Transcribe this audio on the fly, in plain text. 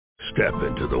Step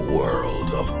into the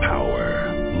world of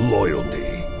power, loyalty,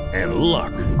 and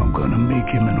luck. I'm gonna make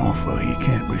him an offer he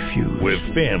can't refuse. With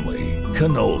family,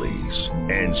 cannolis,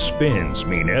 and spins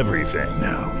mean everything.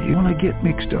 Now, you wanna get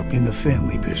mixed up in the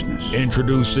family business.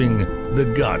 Introducing The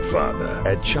Godfather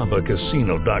at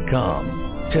ChumbaCasino.com.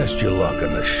 Test your luck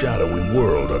in the shadowy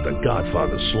world of The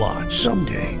Godfather slot.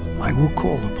 Someday, I will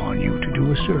call upon you to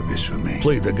do a service for me.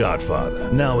 Play The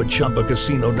Godfather now at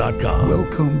ChumbaCasino.com.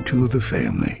 Welcome to the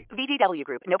family. VGW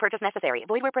Group. No purchase necessary.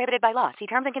 Void where prohibited by law. See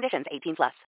terms and conditions.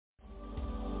 18+.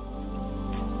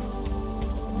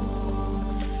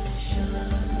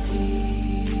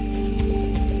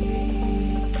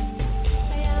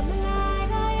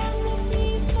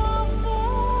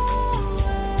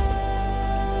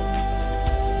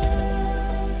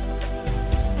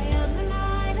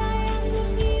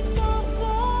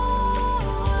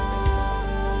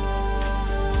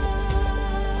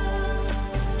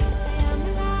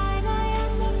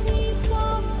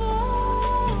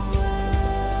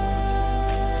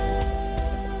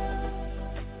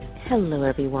 Hello,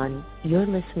 everyone. You're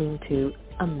listening to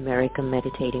America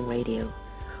Meditating Radio.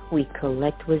 We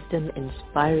collect wisdom,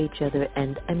 inspire each other,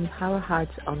 and empower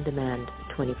hearts on demand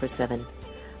 24/7.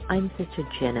 I'm Sister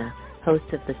Jenna, host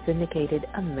of the syndicated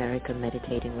America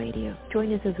Meditating Radio.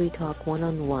 Join us as we talk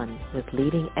one-on-one with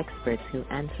leading experts who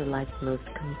answer life's most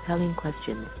compelling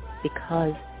questions,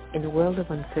 because in a world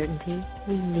of uncertainty,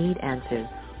 we need answers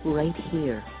right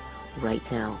here, right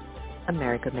now.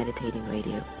 America Meditating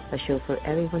Radio, a show for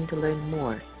everyone to learn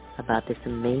more about this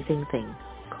amazing thing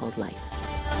called life.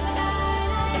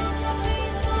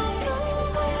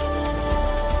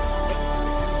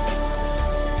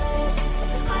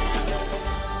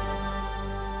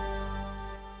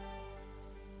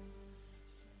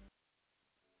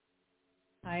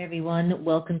 Hi, everyone.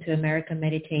 Welcome to America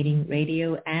Meditating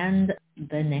Radio and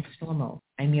The Next Normal.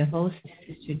 I'm your host,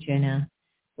 Sister Jenna.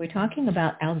 We're talking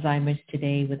about Alzheimer's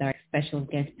today with our special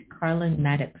guest, Carlen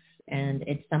Maddux, and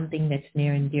it's something that's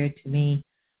near and dear to me.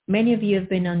 Many of you have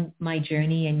been on my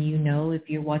journey, and you know, if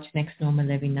you watch Next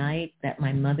Normal every night, that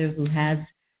my mother, who has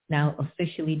now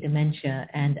officially dementia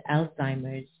and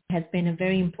Alzheimer's, has been a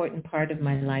very important part of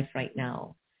my life right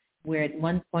now, where at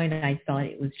one point I thought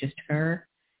it was just her,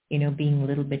 being a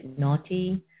little bit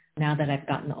naughty. Now that I've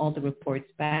gotten all the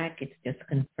reports back, it's just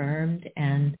confirmed,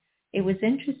 and it was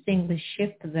interesting, the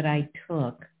shift that I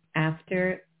took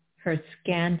after her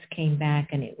scans came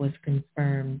back and it was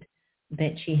confirmed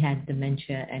that she had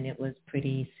dementia, and it was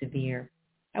pretty severe.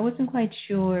 I wasn't quite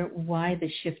sure why the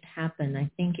shift happened. I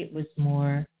think it was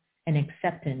more an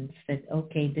acceptance that,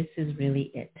 okay, this is really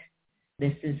it.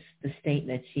 This is the state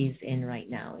that she's in right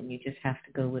now, and you just have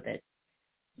to go with it.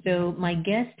 So my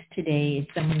guest today is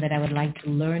someone that I would like to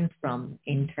learn from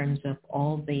in terms of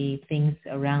all the things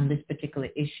around this particular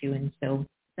issue. And so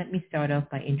let me start off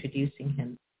by introducing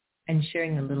him and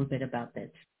sharing a little bit about this.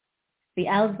 The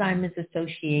Alzheimer's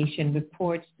Association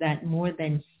reports that more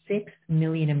than 6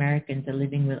 million Americans are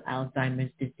living with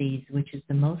Alzheimer's disease, which is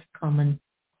the most common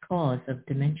cause of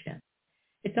dementia.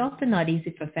 It's often not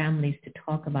easy for families to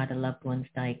talk about a loved one's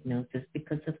diagnosis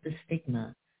because of the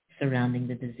stigma surrounding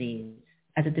the disease.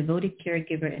 As a devoted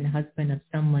caregiver and husband of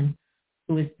someone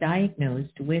who was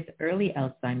diagnosed with early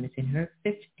Alzheimer's in her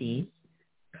 50s,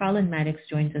 Carlen Maddux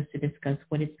joins us to discuss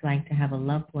what it's like to have a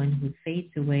loved one who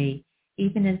fades away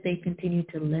even as they continue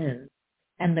to live,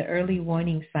 and the early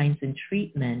warning signs and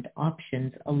treatment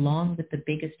options, along with the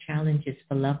biggest challenges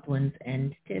for loved ones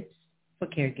and tips for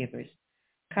caregivers.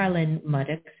 Carlen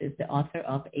Maddux is the author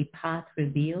of A Path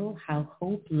Reveal, How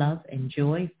Hope, Love, and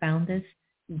Joy Found Us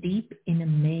Deep in a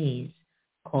Maze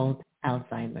called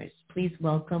Alzheimer's. Please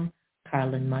welcome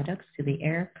Carlen Maddux to the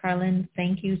air. Carlen,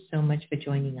 thank you so much for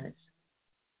joining us.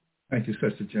 Thank you,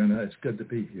 Sister Jenna. It's good to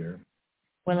be here.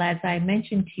 Well, as I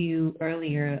mentioned to you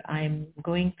earlier, I'm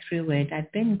going through it.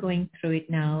 I've been going through it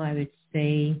now, I would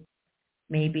say,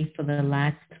 maybe for the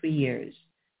last 3 years.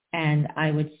 And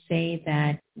I would say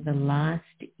that the last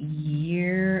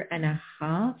year and a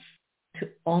half to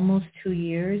almost 2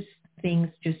 years, things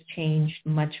just changed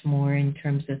much more in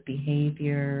terms of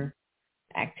behavior,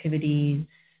 activities.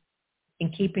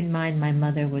 And keep in mind, my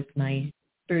mother was my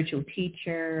spiritual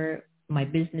teacher, my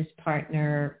business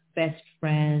partner, best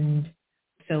friend.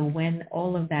 So when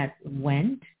all of that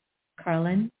went,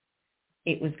 Carlen,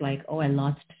 it was like, oh, I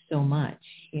lost so much,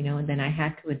 and then I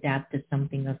had to adapt to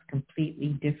something else completely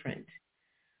different.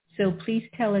 So please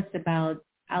tell us about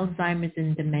Alzheimer's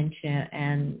and dementia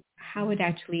and how it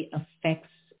actually affects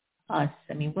us.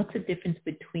 I mean, what's the difference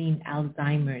between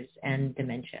Alzheimer's and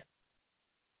dementia?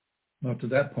 Well, to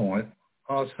that point,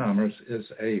 Alzheimer's is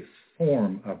a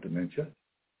form of dementia.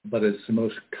 but it's the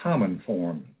most common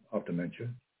form of dementia.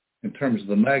 In terms of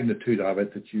the magnitude of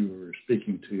it that you were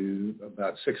speaking to,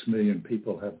 about 6 million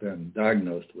people have been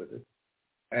diagnosed with it.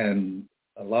 And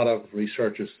a lot of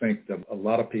researchers think that a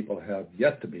lot of people have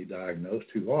yet to be diagnosed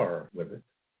who are with it.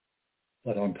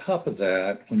 But on top of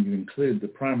that, when you include the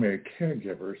primary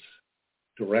caregivers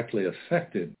directly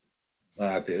affected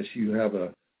by this, you have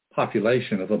a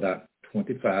population of about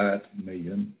 25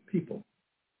 million people.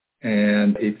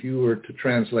 And if you were to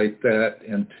translate that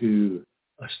into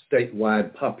a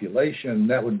statewide population,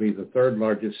 that would be the third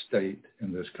largest state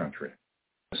in this country.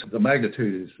 So the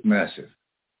magnitude is massive.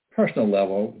 Personal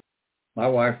level, my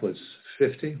wife was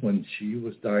 50 when she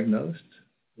was diagnosed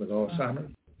with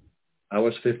Alzheimer's. I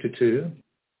was 52.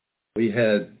 We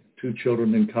had 2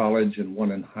 children in college and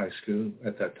 1 in high school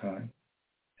at that time.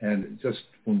 And just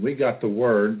when we got the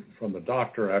word from the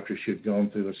doctor after she had gone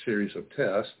through a series of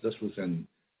tests, this was in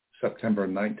September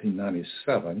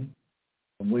 1997,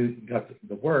 when we got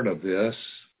the word of this,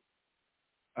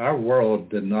 our world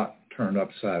did not turn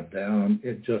upside down.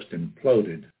 It just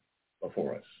imploded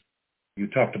before us. You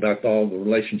talked about all the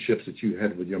relationships that you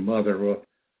had with your mother. Well,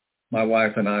 my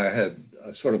wife and I had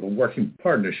sort of a working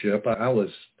partnership. I was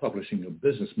publishing a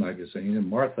business magazine, and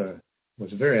Martha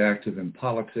was very active in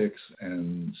politics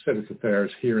and civic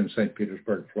affairs here in St.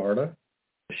 Petersburg, Florida.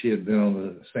 She had been on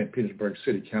the St. Petersburg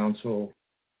City Council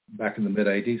back in the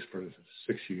mid-'80s for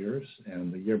 6 years,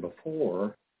 and the year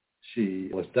before she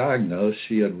was diagnosed,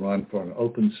 she had run for an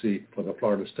open seat for the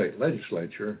Florida State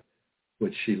Legislature,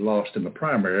 which she lost in the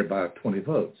primary by 20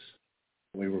 votes.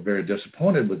 We were very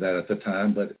disappointed with that at the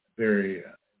time, but very in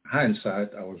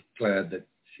hindsight, I was glad that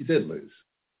she did lose.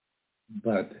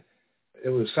 But it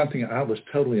was something I was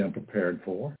totally unprepared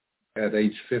for. At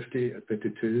age 50, at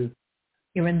 52,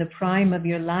 you're in the prime of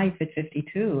your life at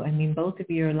 52. I mean, both of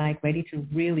you are like ready to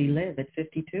really live at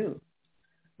 52.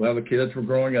 Well, the kids were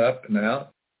growing up now.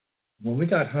 When we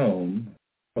got home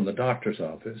from the doctor's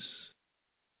office,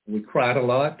 we cried a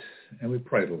lot and we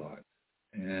prayed a lot.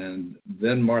 And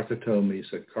then Martha told me,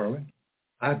 said, Carlen,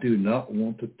 I do not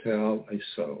want to tell a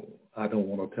soul. I don't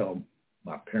want to tell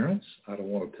my parents. I don't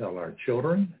want to tell our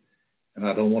children. And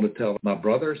I don't want to tell my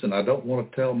brothers. And I don't want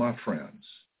to tell my friends.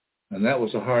 And that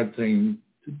was a hard thing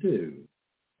to do.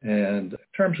 And in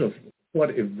terms of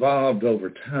what evolved over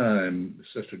time,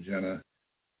 Sister Jenna,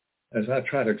 as I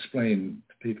try to explain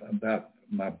to people about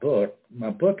my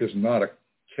book is not a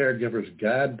caregiver's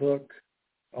guidebook.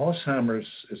 Alzheimer's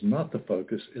is not the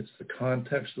focus. It's the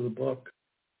context of the book.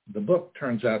 The book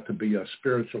turns out to be a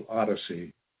spiritual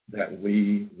odyssey that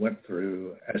we went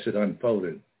through as it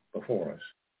unfolded before us.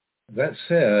 That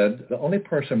said, the only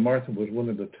person Martha was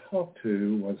willing to talk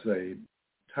to was a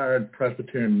retired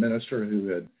Presbyterian minister who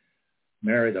had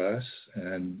married us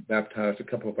and baptized a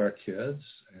couple of our kids.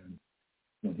 And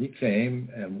when he came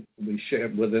and we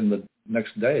shared within the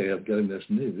next day of getting this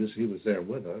news, he was there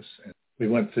with us. And we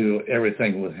went through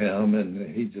everything with him,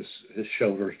 and his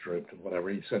shoulders drooped and whatever.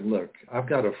 He said, look, I've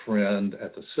got a friend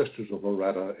at the Sisters of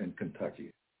Loretta in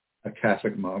Kentucky, a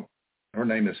Catholic monk. Her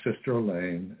name is Sister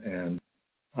Elaine, and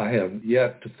I have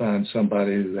yet to find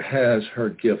somebody who has her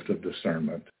gift of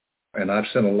discernment. And I've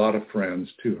sent a lot of friends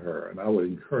to her, and I would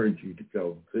encourage you to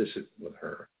go visit with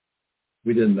her.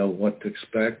 We didn't know what to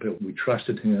expect, but we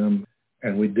trusted him,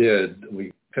 and we did.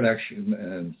 We connection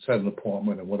and set an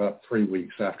appointment and went up 3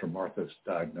 weeks after Martha's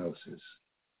diagnosis.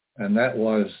 And that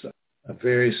was a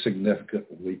very significant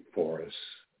week for us.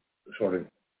 Sort of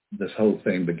this whole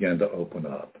thing began to open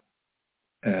up.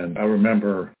 And I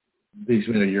remember these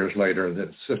many years later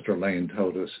that Sister Elaine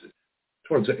told us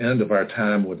towards the end of our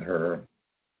time with her,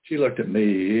 she looked at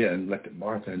me and looked at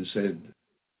Martha and said,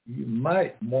 you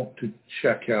might want to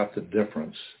check out the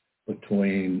difference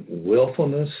between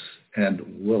willfulness and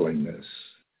willingness,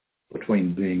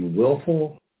 between being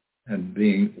willful and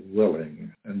being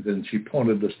willing. And then she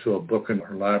pointed us to a book in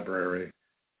her library,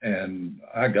 and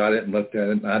I got it and looked at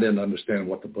it, and I didn't understand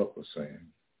what the book was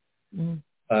saying.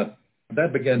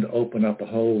 That began to open up a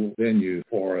whole venue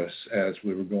for us as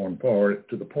we were going forward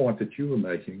to the point that you were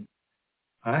making.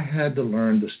 I had to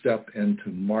learn to step into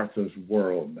Martha's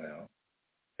world now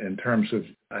in terms of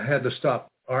I had to stop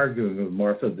arguing with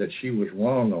Martha that she was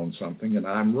wrong on something and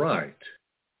I'm right.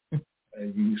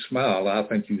 And you smile. I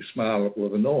think you smile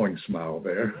with a knowing smile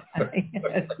there.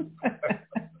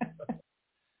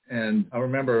 And I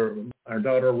remember our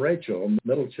daughter Rachel,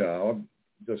 middle child,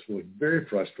 just was very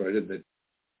frustrated that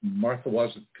Martha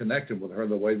wasn't connected with her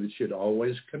the way that she had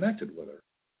always connected with her.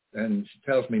 And she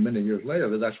tells me many years later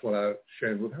that that's what I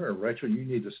shared with her. Rachel, you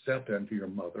need to step into your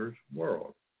mother's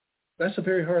world. That's a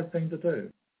very hard thing to do.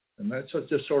 And that's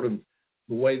just sort of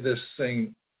the way this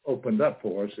thing opened up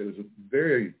for us. It was a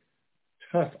very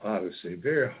tough odyssey,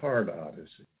 very hard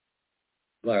odyssey.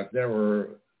 But there were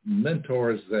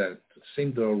mentors that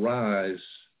seemed to arise.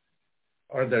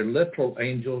 Are there literal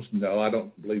angels? No, I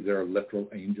don't believe there are literal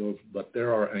angels, but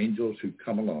there are angels who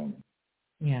come along.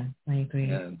 Yeah, I agree.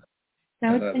 And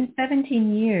now, it's been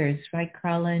 17 years, right,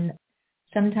 Carlen?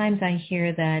 Sometimes I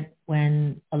hear that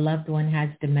when a loved one has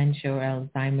dementia or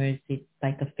Alzheimer's, it's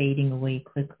like a fading away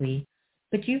quickly.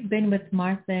 But you've been with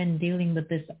Martha and dealing with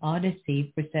this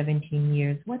odyssey for 17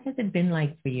 years. What has it been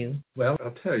like for you? Well,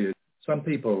 I'll tell you, some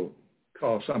people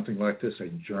call something like this a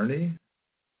journey.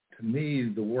 To me,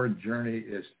 the word journey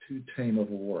is too tame of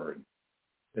a word.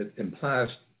 It implies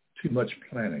too much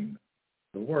planning.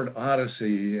 The word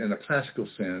odyssey, in a classical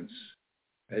sense,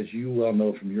 as you well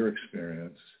know from your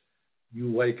experience,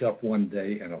 you wake up one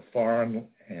day in a foreign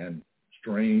and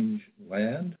strange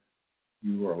land.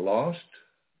 You are lost,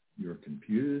 you're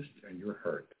confused, and you're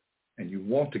hurt, and you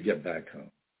want to get back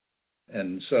home.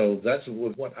 And so that's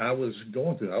what I was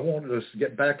going through. I wanted us to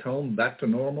get back home, back to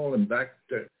normal, and back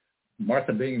to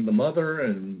Martha being the mother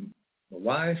and the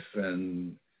wife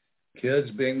and kids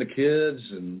being the kids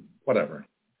and whatever.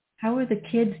 How were the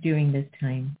kids during this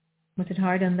time? Was it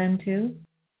hard on them too?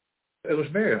 It was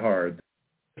very hard.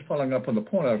 Following up on the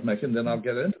point I was making, then I'll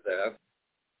get into that.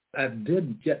 I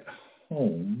did get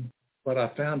home, but I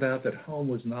found out that home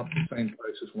was not the same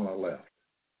place as when I left.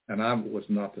 And I was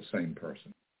not the same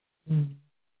person. Mm.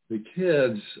 The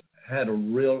kids had a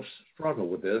real struggle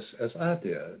with this, as I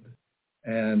did.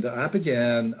 And I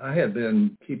had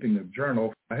been keeping a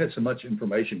journal. I had so much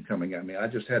information coming at me, I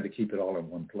just had to keep it all in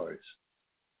one place.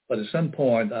 But at some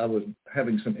point, I was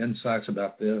having some insights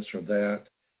about this or that,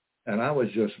 and I was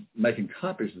just making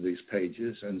copies of these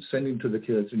pages and sending to the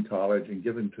kids in college and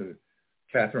giving to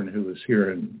Catherine, who was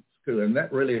here in school, and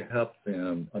that really helped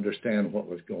them understand what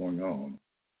was going on.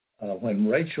 When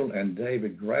Rachel and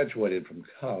David graduated from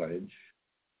college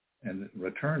and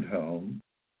returned home,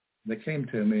 they came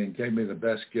to me and gave me the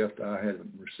best gift I had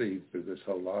received through this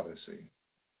whole odyssey.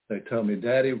 They told me,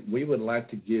 Daddy, we would like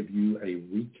to give you a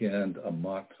weekend a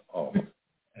month off.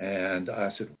 And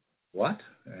I said, what?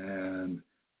 And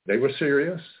they were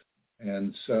serious.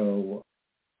 And so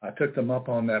I took them up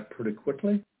on that pretty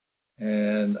quickly.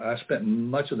 And I spent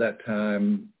much of that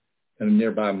time in a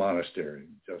nearby monastery,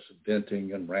 just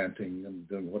venting and ranting and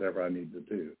doing whatever I needed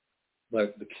to do.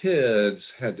 But the kids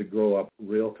had to grow up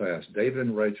real fast. David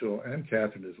and Rachel and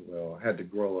Catherine as well had to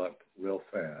grow up real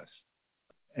fast.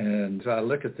 And so I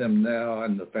look at them now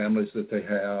and the families that they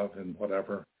have and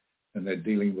whatever, and they're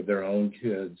dealing with their own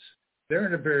kids. They're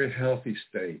in a very healthy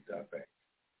state, I think.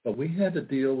 But we had to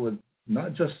deal with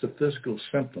not just the physical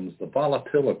symptoms, the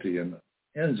volatility and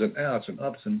ins and outs and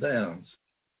ups and downs.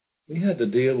 We had to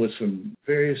deal with some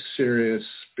very serious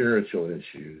spiritual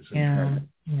issues. Yeah.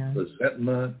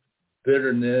 Resentment,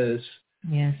 bitterness.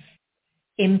 Yes.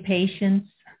 Impatience.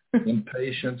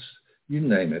 Impatience, you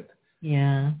name it.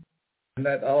 Yeah. And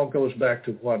that all goes back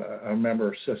to what I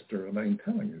remember Sister Elaine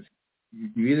telling us.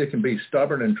 You either can be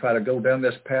stubborn and try to go down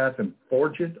this path and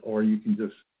forge it, or you can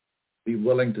just be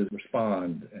willing to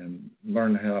respond and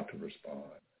learn how to respond.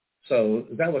 So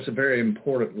that was a very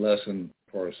important lesson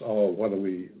for us all, whether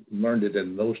we learned it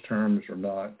in those terms or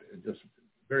not. It's just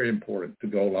very important to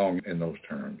go along in those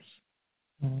terms.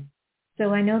 Mm-hmm.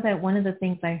 So I know that one of the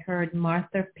things I heard,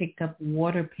 Martha picked up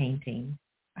water painting.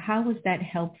 How was that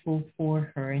helpful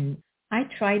for her? And I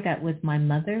tried that with my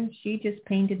mother. She just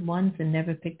painted once and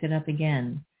never picked it up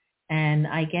again. And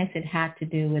I guess it had to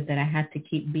do with that I had to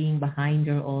keep being behind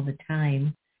her all the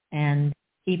time. And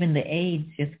even the aides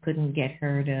just couldn't get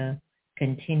her to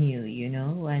continue, you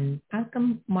know. And how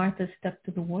come Martha stuck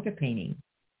to the water painting?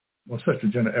 Well, Sister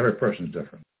Jenna, every person's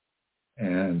different.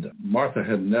 And Martha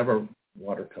had never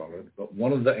watercolored, but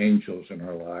one of the angels in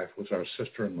her life was our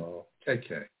sister-in-law,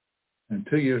 KK. And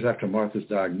 2 years after Martha's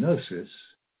diagnosis,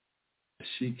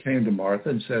 she came to Martha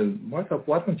and said, Martha,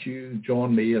 why don't you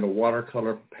join me in a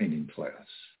watercolor painting class?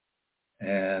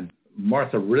 And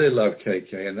Martha really loved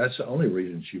KK, and that's the only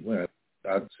reason she went.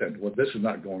 I said, well, this is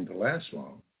not going to last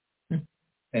long.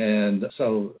 And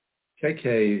so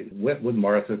KK went with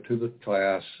Martha to the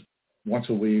class once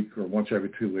a week or once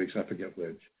every 2 weeks, I forget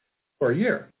which, for a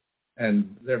year.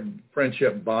 And their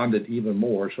friendship bonded even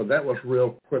more. So that was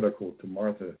real critical to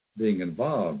Martha being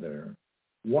involved there.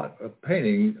 What a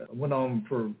painting went on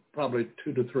for probably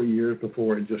 2 to 3 years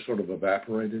before it just sort of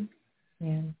evaporated.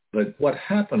 Yeah. But what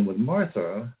happened with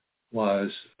Martha was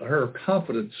her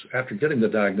confidence after getting the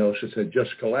diagnosis had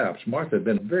just collapsed. Martha had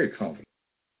been very confident,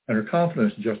 and her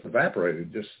confidence just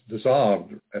evaporated, just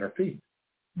dissolved at her feet.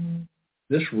 Mm.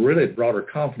 this really brought her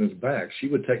confidence back. She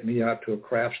would take me out to a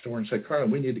craft store and say,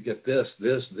 Carlen, we need to get this,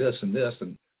 and this,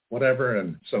 and whatever.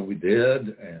 And so we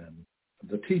did. And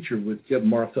the teacher would give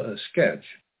Martha a sketch.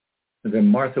 And then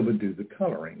Martha would do the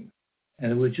coloring.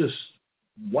 And it was just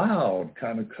wild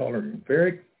kind of coloring,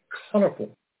 very colorful.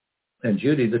 And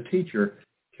Judy, the teacher,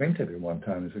 came to me one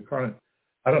time and said, Carlen,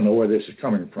 I don't know where this is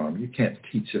coming from. You can't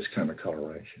teach this kind of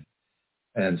coloration.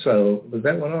 And so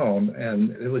that went on,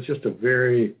 and it was just a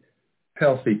very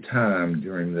healthy time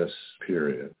during this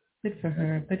period. Good for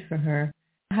her. Good for her.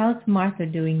 How's Martha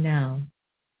doing now?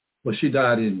 Well, she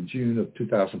died in June of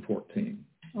 2014.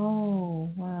 Oh,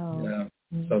 wow. Yeah.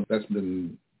 So that's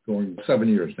been going 7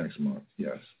 years next month,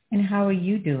 yes. And how are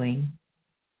you doing?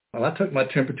 Well, I took my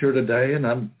temperature today, and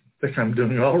I think I'm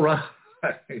doing all right.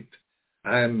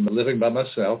 I'm living by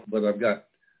myself, but I've got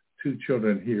 2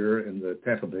 children here in the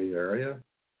Tampa Bay area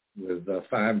with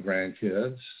 5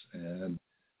 grandkids. And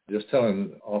just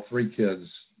telling all 3 kids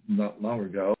not long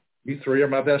ago, you 3 are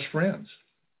my best friends.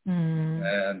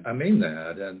 And I mean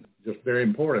that, and just very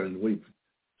important. We've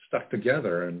stuck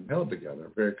together and held together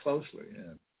very closely.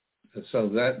 And so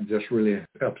that just really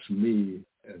helps me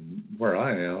and where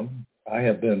I am. I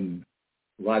have been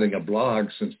writing a blog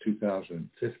since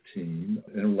 2015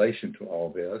 in relation to all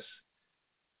this,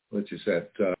 which is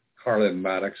at Carlen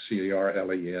Maddux,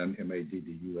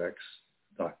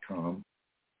 CarlenMaddux.com,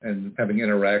 and having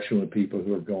interaction with people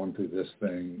who are going through this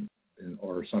thing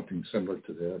or something similar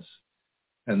to this.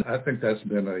 And I think that's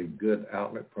been a good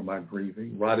outlet for my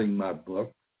grieving. Writing my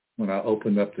book, when I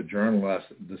opened up the journal, I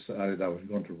decided I was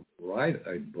going to write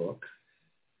a book.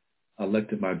 I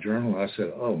looked at my journal and I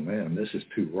said, oh man, this is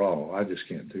too raw. I just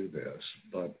can't do this.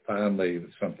 But finally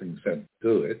something said,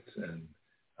 do it. And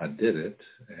I did it.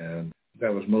 And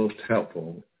that was most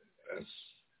helpful as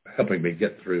helping me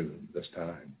get through this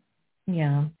time.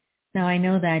 Yeah. Now, I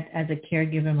know that as a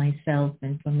caregiver myself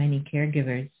and for many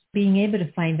caregivers, being able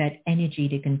to find that energy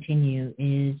to continue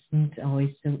isn't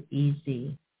always so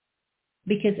easy.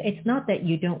 Because it's not that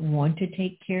you don't want to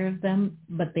take care of them,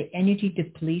 but the energy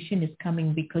depletion is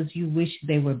coming because you wish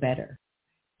they were better.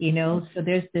 You know, so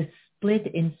there's this split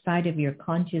inside of your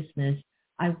consciousness.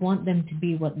 I want them to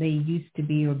be what they used to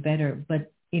be or better,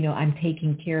 but, you know, I'm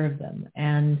taking care of them.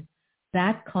 And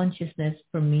that consciousness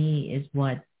for me is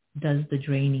what does the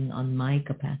draining on my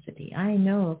capacity. I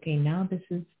know, okay, now this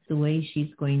is the way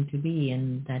she's going to be,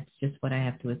 and that's just what I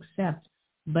have to accept.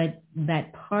 But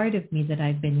that part of me that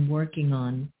I've been working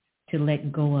on to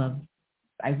let go of,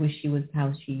 I wish she was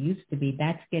how she used to be,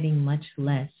 that's getting much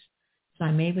less. So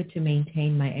I'm able to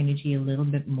maintain my energy a little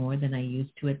bit more than I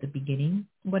used to at the beginning.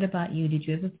 What about you? Did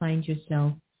you ever find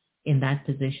yourself in that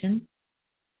position?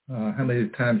 How many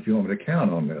times do you want me to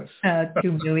count on this?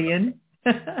 2 million.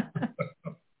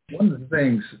 One of the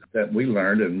things that we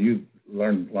learned, and you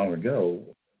learned long ago,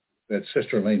 that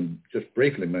Sister Elaine just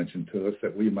briefly mentioned to us,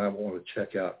 that we might want to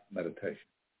check out meditation.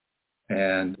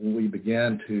 And we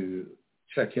began to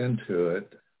check into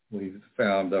it. We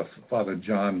found Father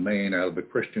John Main out of the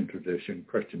Christian tradition,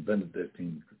 Christian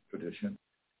Benedictine tradition,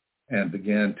 and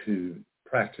began to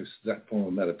practice that form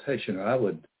of meditation. I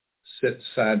would sit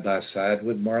side by side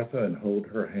with Martha and hold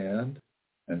her hand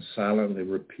and silently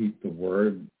repeat the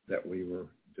word that we were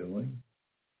doing.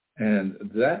 And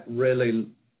that really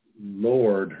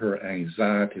lowered her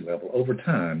anxiety level over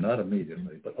time, not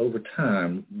immediately, but over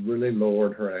time really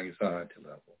lowered her anxiety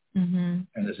level. Mm-hmm.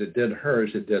 And as it did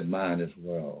hers, it did mine as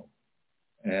well.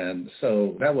 And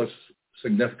so that was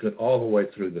significant all the way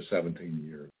through the 17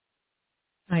 years.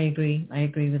 I agree. I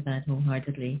agree with that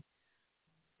wholeheartedly.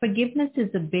 Forgiveness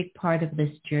is a big part of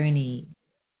this journey.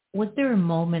 Was there a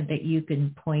moment that you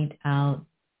can point out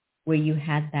where you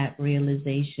had that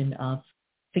realization of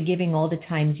forgiving all the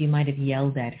times you might have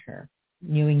yelled at her,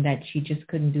 knowing that she just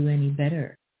couldn't do any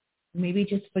better? Maybe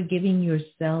just forgiving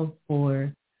yourself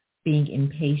for being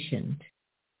impatient.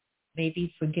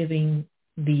 Maybe forgiving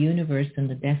the universe and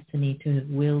the destiny to have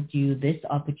willed you this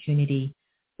opportunity.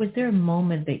 Was there a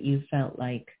moment that you felt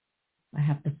like, I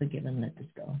have to forgive and let this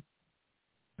go?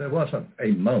 There wasn't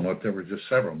a moment. There were just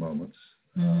several moments.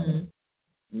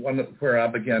 Mm-hmm. One where I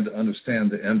began to understand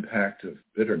the impact of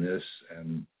bitterness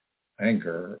and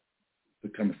anger,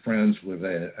 become friends with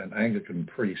an Anglican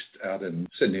priest out in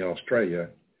Sydney, Australia.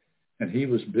 And he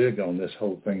was big on this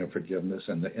whole thing of forgiveness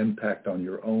and the impact on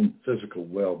your own physical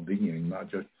well-being, not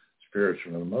just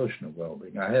spiritual and emotional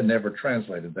well-being. I had never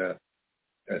translated that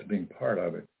as being part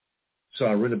of it. So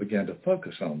I really began to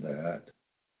focus on that.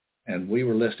 And we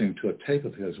were listening to a tape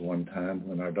of his one time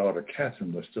when our daughter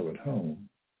Catherine was still at home.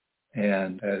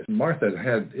 And as Martha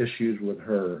had issues with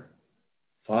her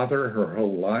father her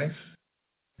whole life,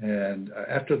 And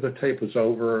after the tape was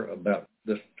over about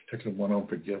this particular one on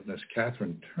forgiveness,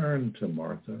 Catherine turned to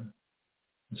Martha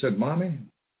and said, "Mommy,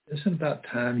 isn't it about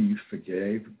time you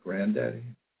forgave Granddaddy?"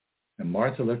 And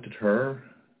Martha looked at her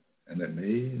and at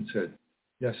me and said,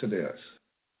 "Yes, it is."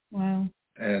 Wow.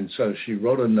 And so she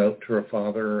wrote a note to her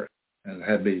father and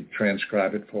had me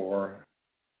transcribe it for her.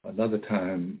 Another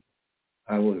time,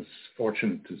 I was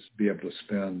fortunate to be able to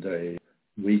spend a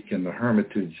week in the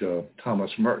hermitage of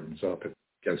Thomas Merton's up at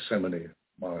Gethsemane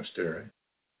Monastery.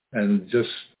 And just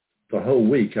the whole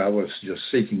week, I was just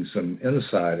seeking some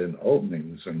insight and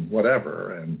openings and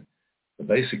whatever. And the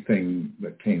basic thing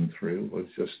that came through was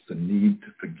just the need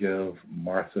to forgive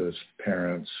Martha's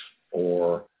parents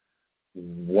for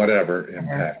whatever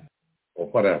impact or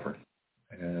whatever.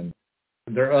 And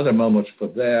there are other moments for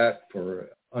that, for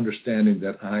understanding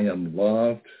that I am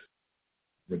loved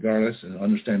regardless, and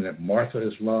understanding that Martha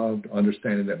is loved,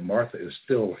 understanding that Martha is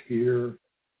still here,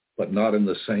 but not in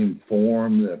the same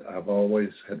form that I've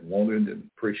always had wanted and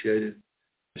appreciated.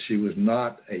 She was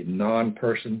not a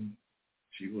non-person.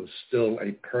 She was still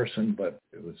a person, but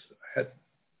had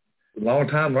a long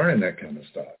time learning that kind of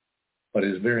stuff. But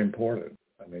it's very important.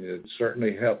 I mean, it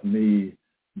certainly helped me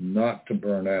not to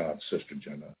burn out, Sister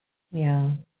Jenna.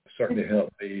 Yeah. It certainly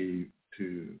helped me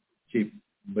to keep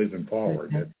moving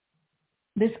forward. Okay.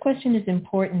 This question is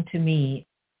important to me.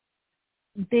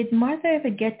 Did Martha ever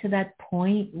get to that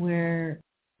point where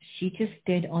she just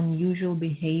did unusual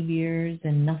behaviors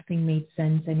and nothing made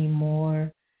sense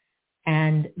anymore?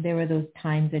 And there were those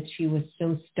times that she was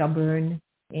so stubborn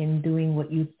in doing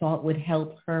what you thought would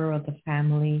help her or the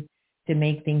family to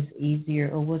make things easier?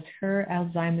 Or was her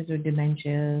Alzheimer's or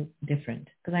dementia different?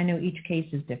 Because I know each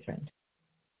case is different.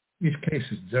 Each case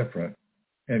is different.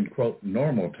 In, quote,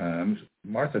 normal times,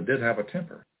 Martha did have a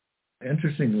temper.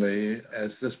 Interestingly,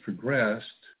 as this progressed,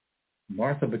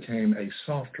 Martha became a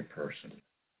softer person.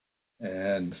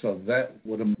 And so that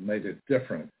would have made it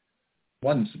different. It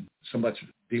wasn't so much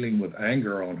dealing with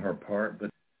anger on her part,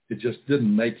 but it just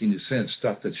didn't make any sense,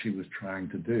 stuff that she was trying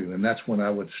to do. And that's when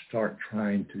I would start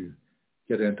trying to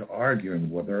get into arguing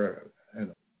with her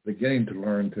and beginning to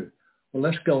learn to, well,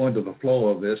 let's go into the flow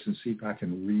of this and see if I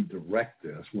can redirect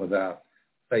this without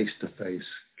face-to-face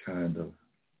kind of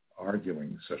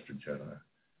arguing, Sister Jenna.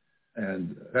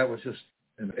 And that was just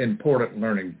an important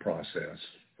learning process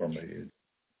for me.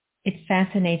 It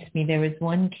fascinates me. There was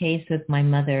one case with my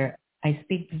mother. I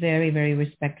speak very, very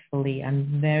respectfully.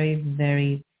 I'm very,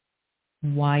 very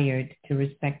wired to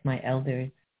respect my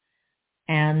elders.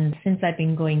 And since I've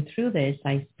been going through this,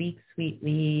 I speak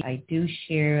sweetly. I do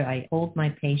share. I hold my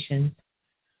patience.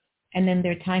 And then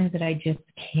there are times that I just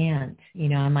can't. You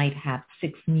know, I might have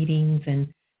 6 meetings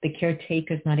and the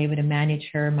caretaker's not able to manage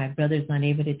her. My brother's not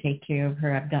able to take care of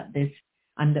her. I've got this.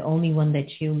 I'm the only one that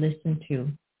she'll listen to.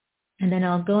 And then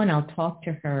I'll go and I'll talk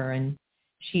to her, and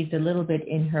she's a little bit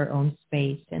in her own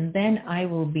space. And then I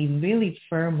will be really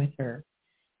firm with her.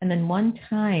 And then one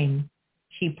time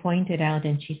she pointed out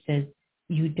and she says,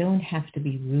 "You don't have to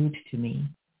be rude to me."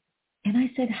 And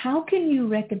I said, "How can you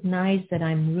recognize that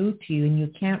I'm rude to you and you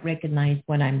can't recognize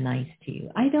when I'm nice to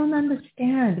you? I don't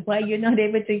understand why you're not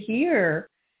able to hear."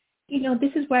 You know,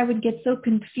 this is where I would get so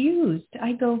confused.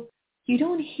 I go, "You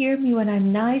don't hear me when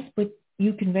I'm nice, but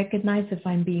you can recognize if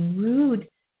I'm being rude.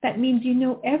 That means you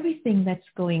know everything that's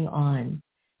going on."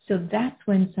 So that's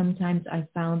when sometimes I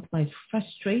found my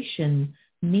frustration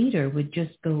meter would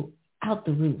just go out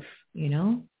the roof, you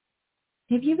know?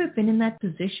 Have you ever been in that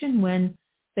position when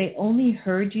they only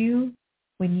heard you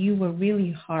when you were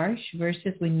really harsh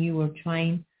versus when you were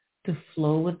trying to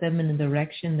flow with them in the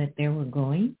direction that they were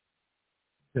going?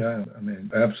 Yeah, I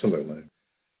mean, absolutely.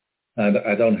 And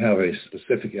I don't have a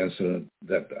specific incident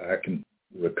that I can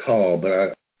recall, but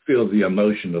I feel the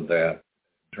emotion of that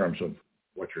in terms of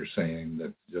what you're saying,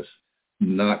 that just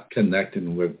not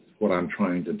connecting with what I'm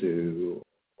trying to do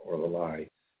or the like.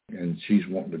 And she's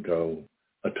wanting to go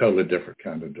a totally different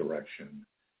kind of direction.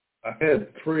 I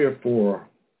had 3 or 4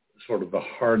 sort of the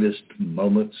hardest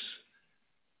moments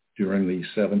during these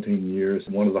 17 years.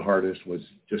 One of the hardest was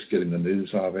just getting the news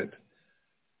of it.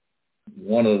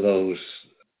 One of those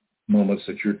moments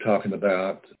that you're talking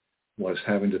about was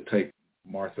having to take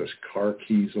Martha's car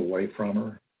keys away from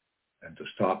her and to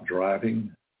stop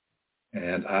driving.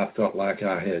 And I felt like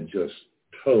I had just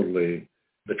totally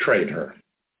betrayed her.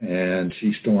 And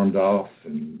she stormed off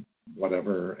and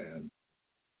whatever. And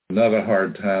another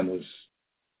hard time was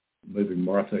moving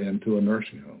Martha into a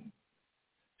nursing home.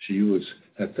 She was,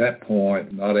 at that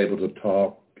point, not able to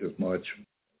talk as much.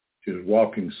 She was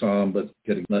walking some, but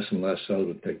getting less and less so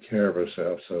to take care of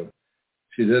herself. So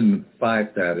she didn't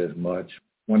fight that as much.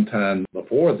 One time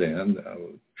before then,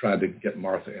 tried to get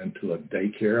Martha into a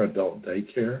daycare, adult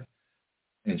daycare.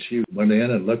 And she went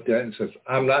in and looked at it and says,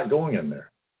 I'm not going in there.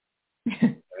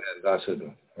 And I said,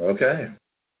 okay.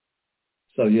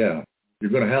 So, yeah,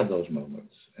 you're going to have those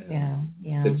moments. And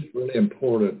it's really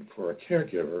important for a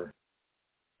caregiver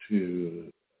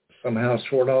to somehow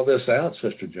sort all this out,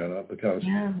 Sister Jenna, because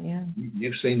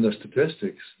you've seen the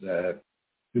statistics that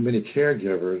too many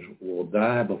caregivers will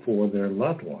die before their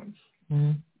loved ones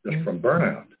just from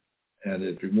burnout. And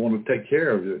if you want to take care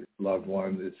of your loved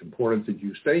one, it's important that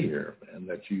you stay here and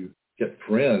that you get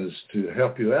friends to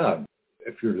help you out.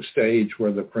 If you're at a stage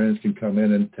where the friends can come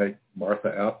in and take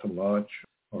Martha out to lunch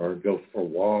or go for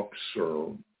walks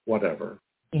or whatever.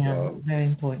 Yeah, very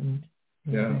important.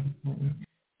 Very important.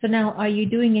 So now, are you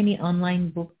doing any online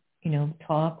book,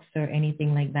 talks or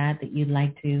anything like that you'd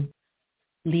like to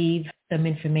leave some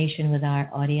information with our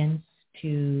audience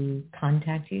to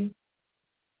contact you?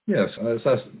 Yes, as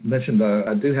I mentioned,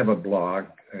 I do have a blog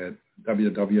at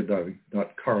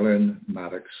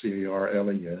www.carlenmaddux,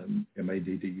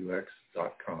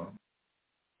 CarlenMaddux.com.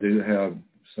 I do have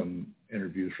some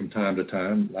interviews from time to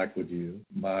time, like with you.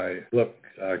 My book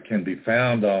can be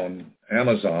found on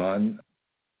Amazon.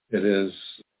 It is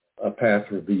A Path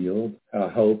Revealed, How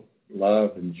Hope,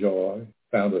 Love, and Joy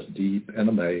Found Us Deep in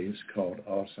a Maze Called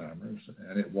Alzheimer's.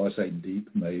 And it was a deep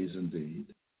maze indeed,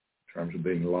 in terms of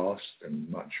being lost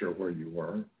and not sure where you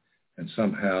were. And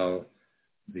somehow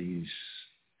these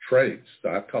traits,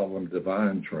 I call them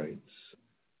divine traits,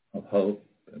 of hope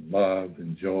and love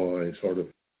and joy sort of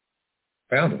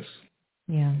found us.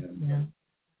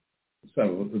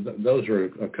 So those are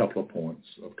a couple of points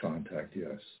of contact,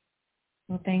 yes.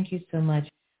 Well, thank you so much.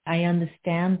 I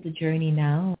understand the journey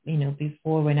now.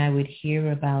 Before when I would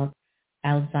hear about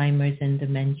Alzheimer's and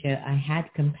dementia, I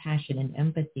had compassion and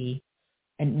empathy.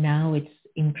 And now it's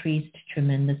increased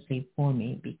tremendously for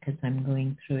me because I'm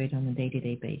going through it on a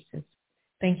day-to-day basis.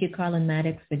 Thank you, Carlen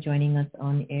Maddux, for joining us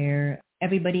on air.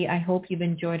 Everybody, I hope you've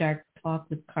enjoyed our talk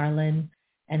with Carlen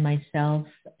and myself.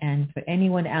 And for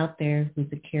anyone out there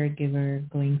who's a caregiver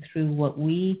going through what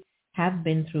we have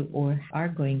been through or are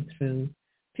going through,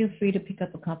 feel free to pick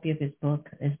up a copy of his book.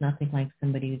 There's nothing like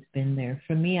somebody who's been there.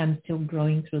 For me, I'm still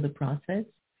growing through the process,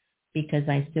 because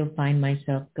I still find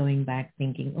myself going back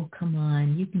thinking, oh, come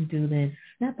on, you can do this.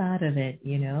 Snap out of it,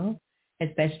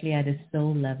 especially at a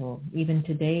soul level. Even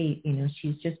today,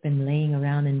 she's just been laying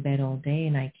around in bed all day,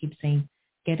 and I keep saying,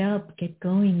 get up, get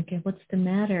going, what's the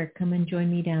matter? Come and join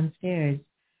me downstairs.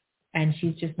 And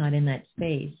she's just not in that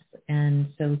space.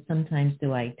 And so sometimes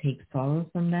do I take sorrow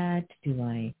from that? Do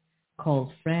I call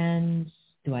friends?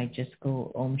 Do I just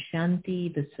go, Om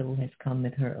Shanti, the soul has come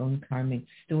with her own karmic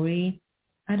story?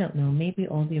 I don't know, maybe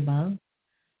all the above.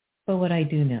 But what I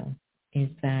do know is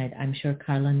that I'm sure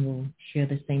Carlen will share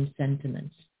the same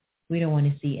sentiments. We don't want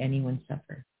to see anyone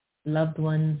suffer, loved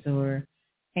ones or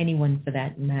anyone for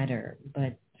that matter.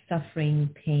 But suffering,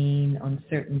 pain,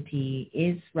 uncertainty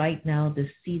is right now the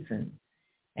season.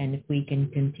 And if we can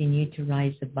continue to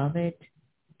rise above it,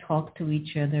 talk to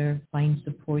each other, find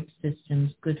support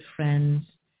systems, good friends,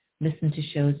 listen to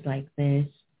shows like this,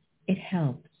 it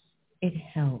helps. It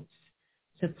helps.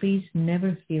 So please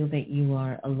never feel that you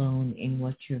are alone in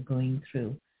what you're going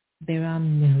through. There are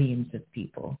millions of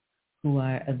people who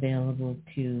are available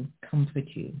to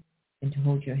comfort you and to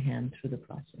hold your hand through the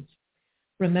process.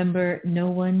 Remember, no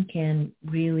one can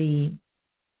really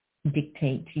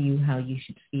dictate to you how you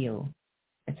should feel.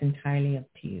 It's entirely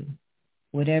up to you.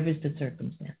 Whatever's the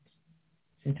circumstance,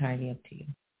 it's entirely up to you.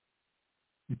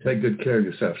 You take good care of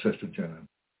yourself, Sister Jenna.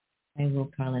 I will,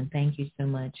 Carlen. Thank you so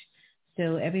much.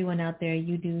 So everyone out there,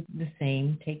 you do the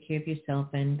same. Take care of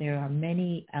yourself. And there are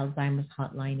many Alzheimer's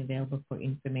hotline available for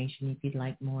information if you'd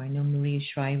like more. I know Maria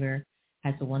Shriver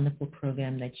has a wonderful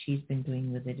program that she's been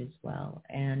doing with it as well.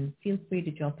 And feel free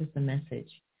to drop us a message.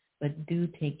 But do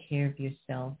take care of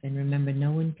yourself. And remember,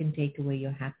 no one can take away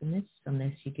your happiness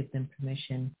unless you give them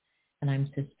permission. And I'm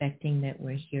suspecting that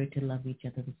we're here to love each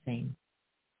other the same.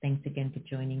 Thanks again for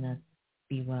joining us.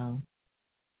 Be well.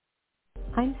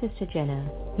 I'm Sister Jenna.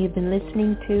 You've been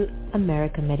listening to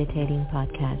America Meditating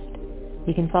Podcast.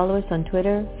 You can follow us on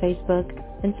Twitter, Facebook,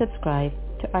 and subscribe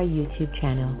to our YouTube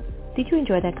channel. Did you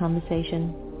enjoy that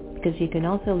conversation? Because you can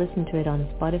also listen to it on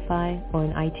Spotify or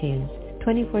on iTunes,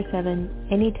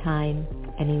 24/7, anytime,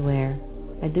 anywhere.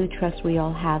 I do trust we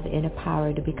all have inner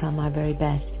power to become our very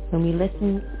best. When we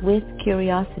listen with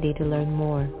curiosity to learn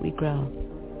more, we grow.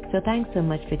 So thanks so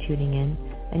much for tuning in,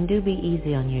 and do be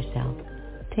easy on yourself.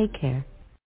 Take care.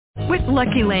 With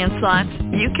Lucky Land Slots,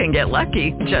 you can get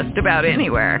lucky just about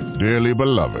anywhere. Dearly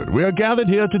beloved, we are gathered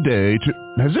here today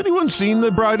to... Has anyone seen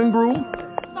the bride and groom?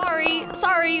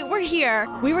 Sorry, we're here.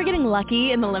 We were getting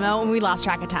lucky in the limo and we lost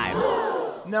track of time.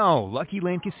 No, Lucky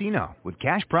Land Casino, with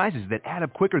cash prizes that add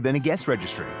up quicker than a guest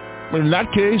registry. In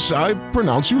that case, I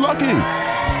pronounce you lucky.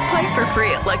 Play for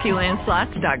free at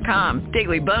LuckyLandSlots.com.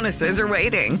 Daily bonuses are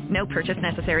waiting. No purchase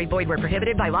necessary. Void where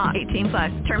prohibited by law.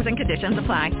 18+. Terms and conditions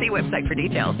apply. See website for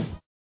details.